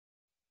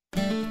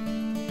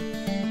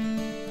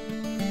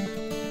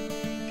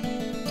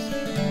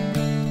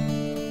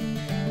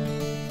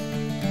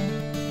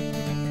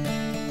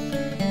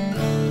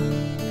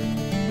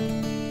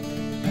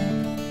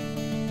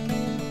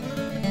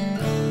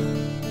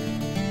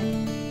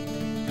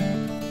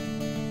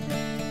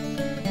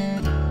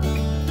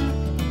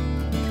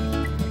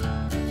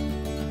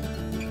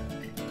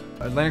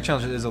Atlantic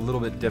Challenge is a little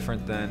bit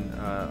different than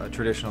a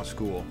traditional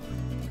school.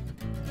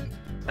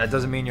 That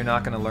doesn't mean you're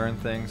not going to learn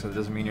things, it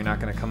doesn't mean you're not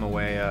going to come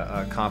away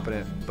a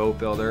competent boat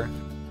builder.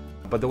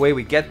 But the way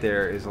we get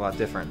there is a lot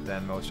different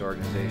than most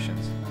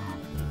organizations.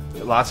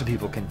 Lots of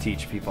people can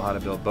teach people how to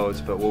build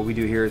boats, but what we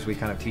do here is we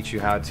kind of teach you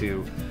how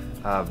to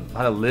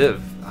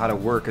live, how to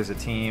work as a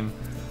team,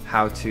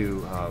 how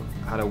to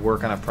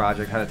work on a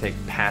project, how to take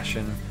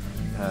passion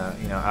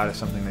out of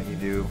something that you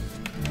do,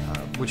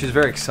 which is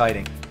very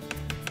exciting.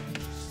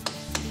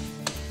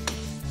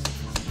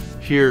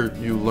 Here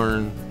you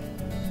learn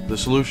the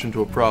solution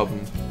to a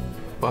problem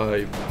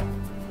by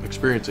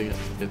experiencing it.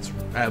 It's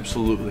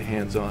absolutely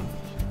hands-on.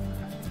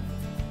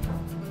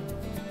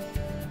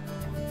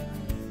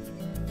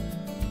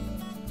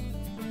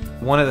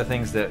 One of the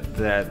things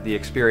that the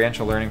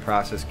experiential learning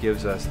process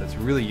gives us that's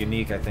really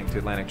unique, I think, to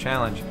Atlantic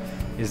Challenge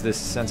is this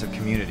sense of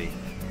community.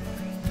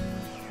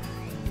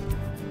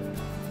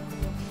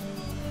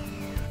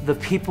 The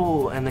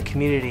people and the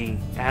community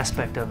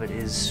aspect of it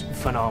is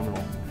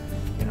phenomenal.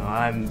 You know,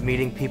 I'm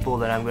meeting people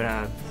that I'm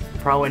gonna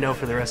probably know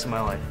for the rest of my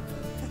life.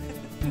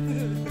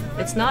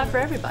 It's not for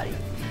everybody,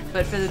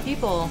 but for the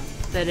people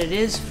that it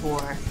is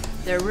for,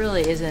 there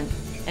really isn't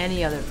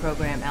any other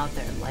program out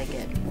there like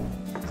it.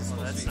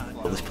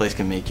 This place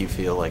can make you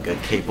feel like a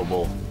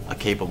capable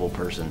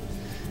person,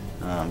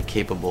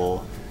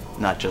 capable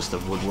not just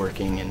of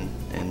woodworking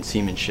and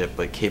seamanship,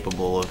 but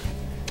capable of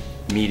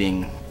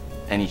meeting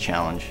any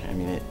challenge. I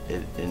mean,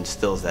 it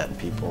instills that in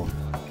people.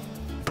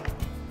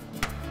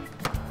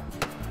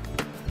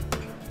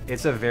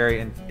 It's a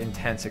very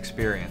intense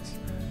experience.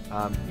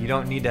 You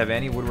don't need to have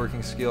any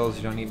woodworking skills,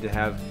 you don't need to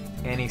have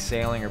any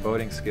sailing or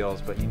boating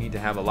skills, but you need to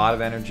have a lot of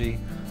energy,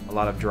 a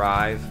lot of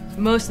drive.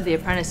 Most of the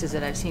apprentices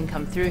that I've seen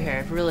come through here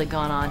have really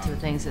gone on to the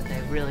things that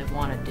they really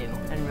want to do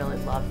and really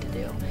love to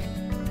do.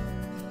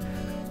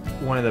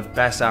 One of the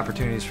best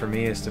opportunities for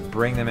me is to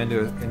bring them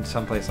into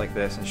some place like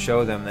this and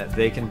show them that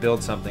they can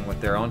build something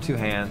with their own two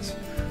hands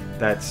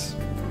that's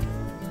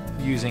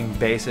using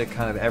basic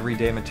kind of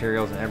everyday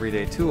materials and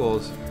everyday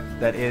tools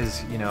that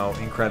is,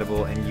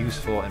 incredible and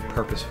useful and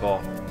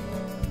purposeful.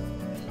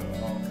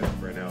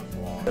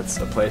 It's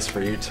a place for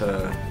you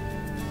to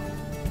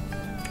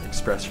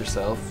express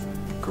yourself,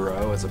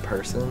 grow as a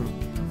person.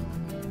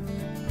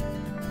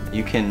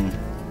 You can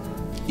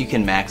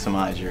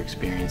maximize your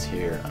experience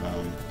here,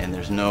 and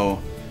there's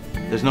no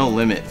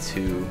limit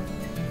to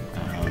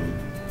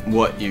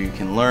what you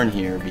can learn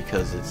here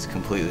because it's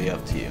completely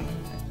up to you.